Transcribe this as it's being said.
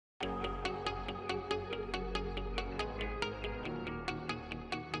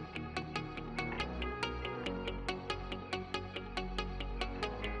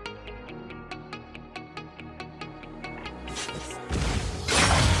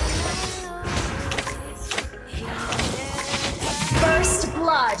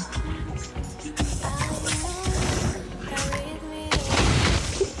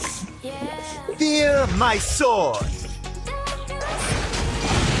my sword!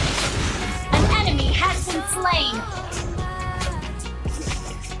 An enemy has been slain.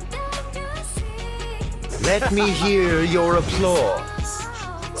 Let me hear your applause.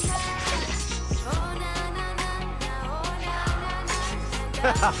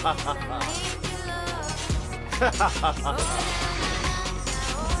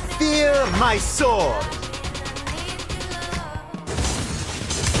 Fear my sword!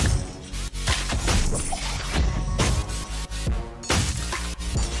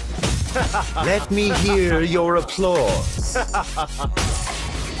 Let me hear your applause.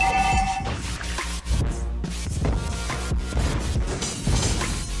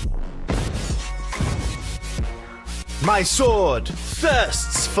 My sword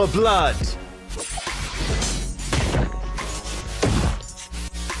thirsts for blood.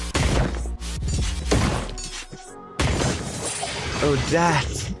 Oh,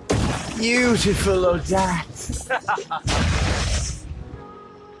 that beautiful Odat.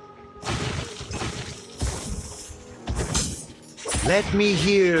 Let me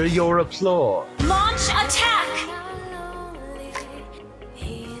hear your applause. Launch attack!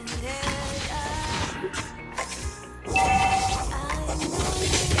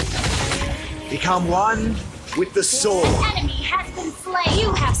 Become one with the sword. An enemy has been slain.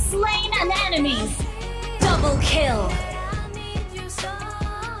 You have slain an enemy. Double kill.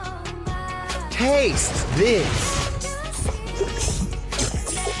 Taste this.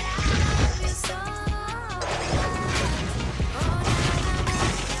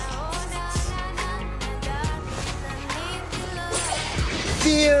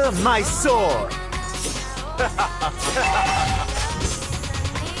 Fear my sword.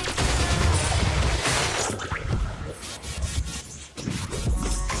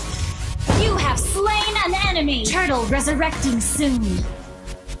 You have slain an enemy. Turtle resurrecting soon.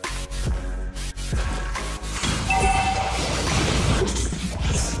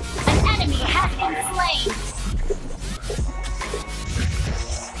 An enemy has been slain.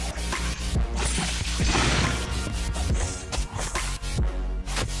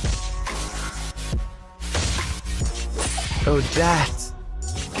 Oh, that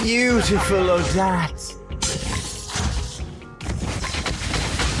beautiful Odat.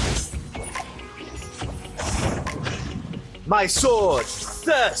 My sword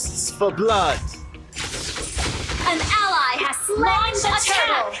thirsts for blood. An ally has slain the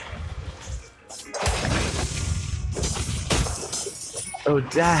turtle. Oh,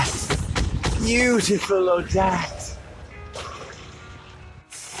 that beautiful Odat.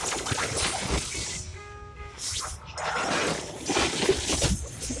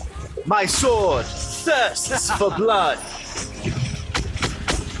 My sword thirsts for blood.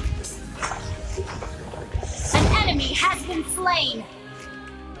 An enemy has been slain.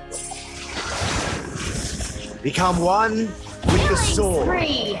 Become one with the sword.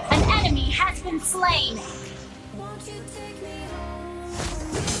 Spree. An enemy has been slain.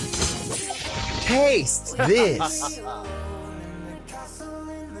 Taste this.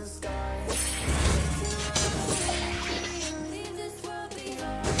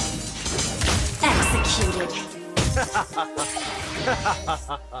 Executed.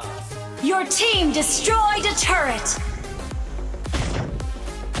 Your team destroyed a turret.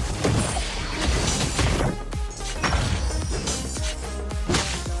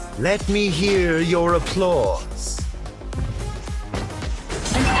 Let me hear your applause.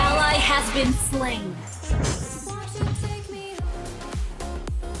 An ally has been slain.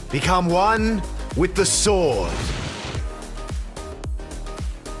 Become one with the sword.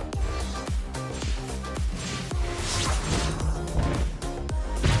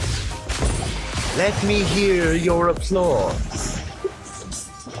 Let me hear your applause.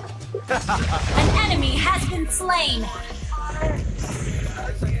 An enemy has been slain.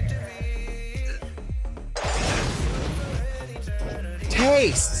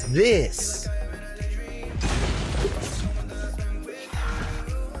 Taste this.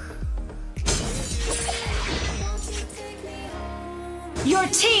 Your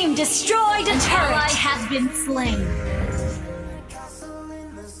team destroyed a turret. An ally has been slain.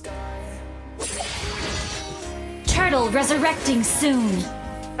 Turtle resurrecting soon.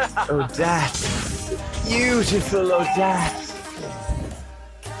 Oh, that beautiful Odat.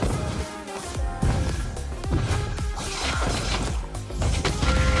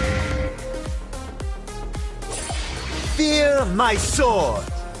 Fear my sword.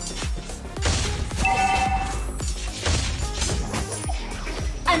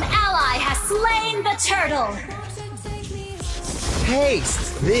 An ally has slain the turtle.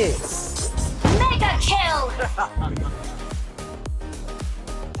 Taste this. Mega kill.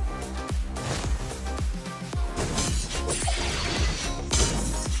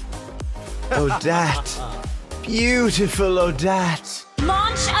 Oh, that. Beautiful, oh, that.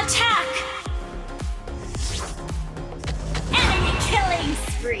 Launch attack! Enemy killing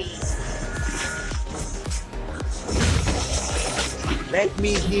spree! Let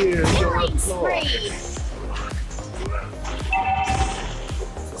me hear your Killing applause. spree!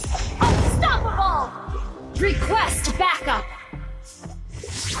 Unstoppable! Request backup!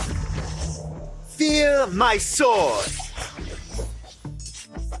 Fear my sword.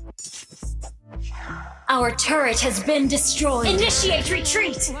 Our turret has been destroyed. Initiate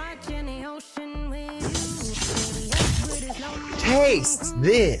retreat! Taste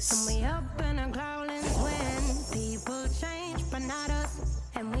this.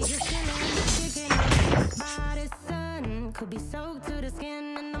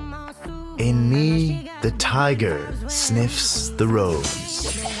 In me, the tiger sniffs the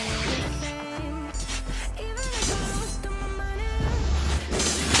rose.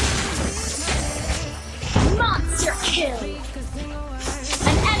 Monster kill!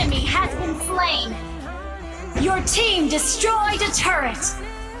 An enemy has been slain! Your team destroyed a turret!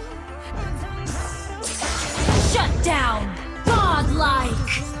 Shut down!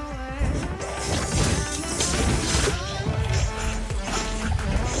 Godlike!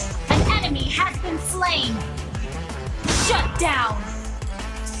 An enemy has been slain! Shut down!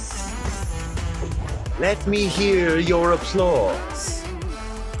 Let me hear your applause.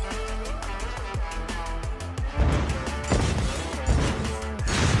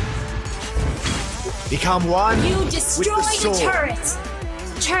 Become one You with destroyed the a sword. turret!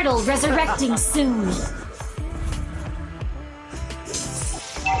 Turtle resurrecting soon!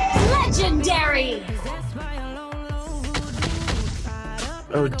 Legendary!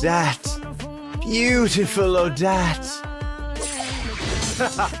 Oh, that. Beautiful, oh, that.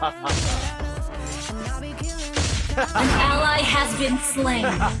 An ally has been slain!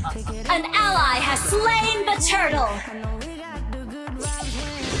 An ally has slain the turtle!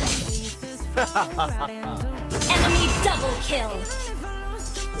 Enemy double kill!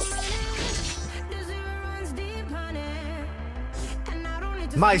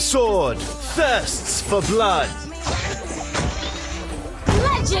 My sword thirsts for blood.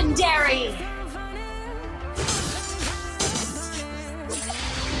 Legendary!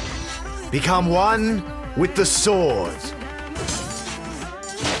 Become one with the sword.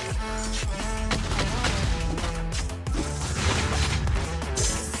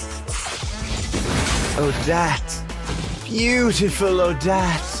 Oh, that. Beautiful, oh,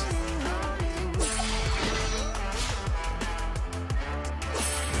 that.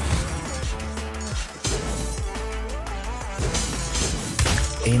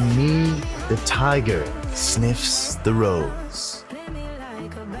 In me, the tiger sniffs the rose.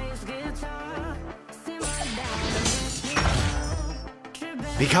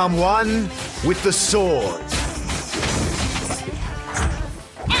 Become one with the sword.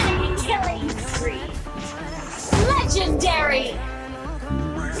 Enemy killing spree! Legendary!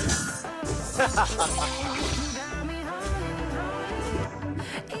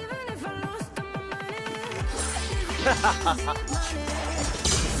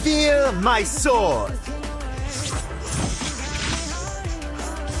 Fear my sword.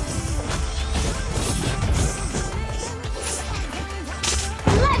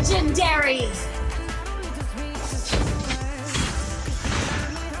 Legendary!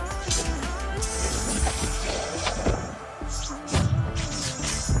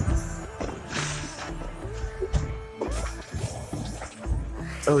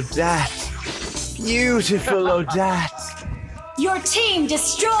 Oh, that. Beautiful, oh, that. Your team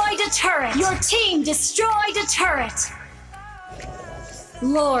destroyed a turret! Your team destroyed a turret!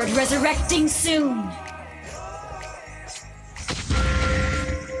 Lord resurrecting soon!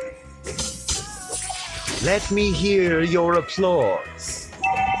 Let me hear your applause.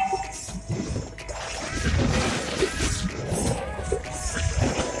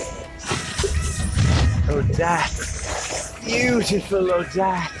 Oh, that. Beautiful, oh,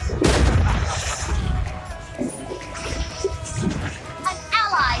 that. An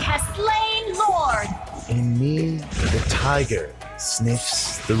ally has slain Lord! In me, the tiger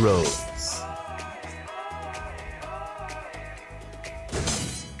sniffs the rose.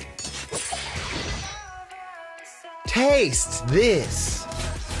 Taste this.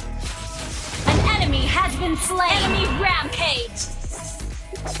 An enemy has been slain! Enemy rampage!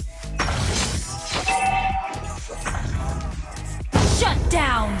 Shut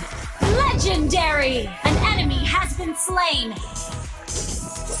down! Legendary! An enemy has been slain!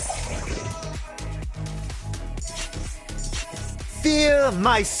 Fear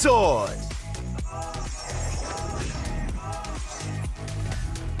my sword.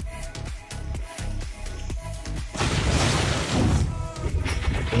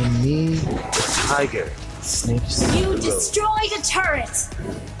 me, the tiger sniffs You the road. destroyed a turret.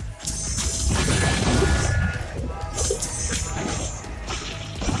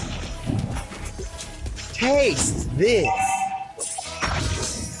 Taste this.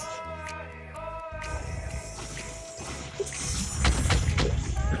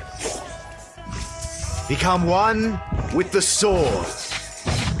 Become one with the sword.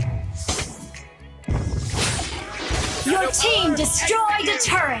 Your team destroyed a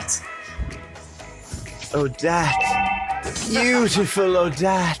turret. Odat. Beautiful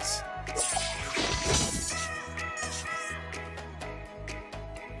Odat.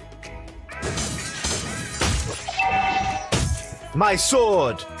 My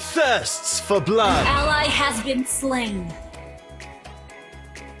sword thirsts for blood. Ally has been slain.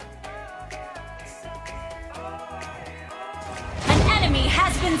 An enemy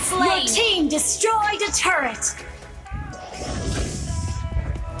has been slain. Your team destroyed a turret.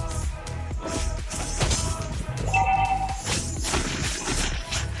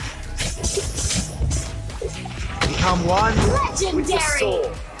 Become one Legendary. with the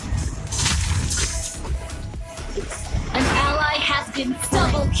sword. An ally has been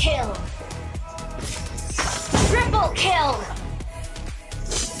double kill. Triple kill.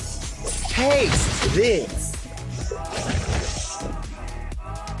 Taste this.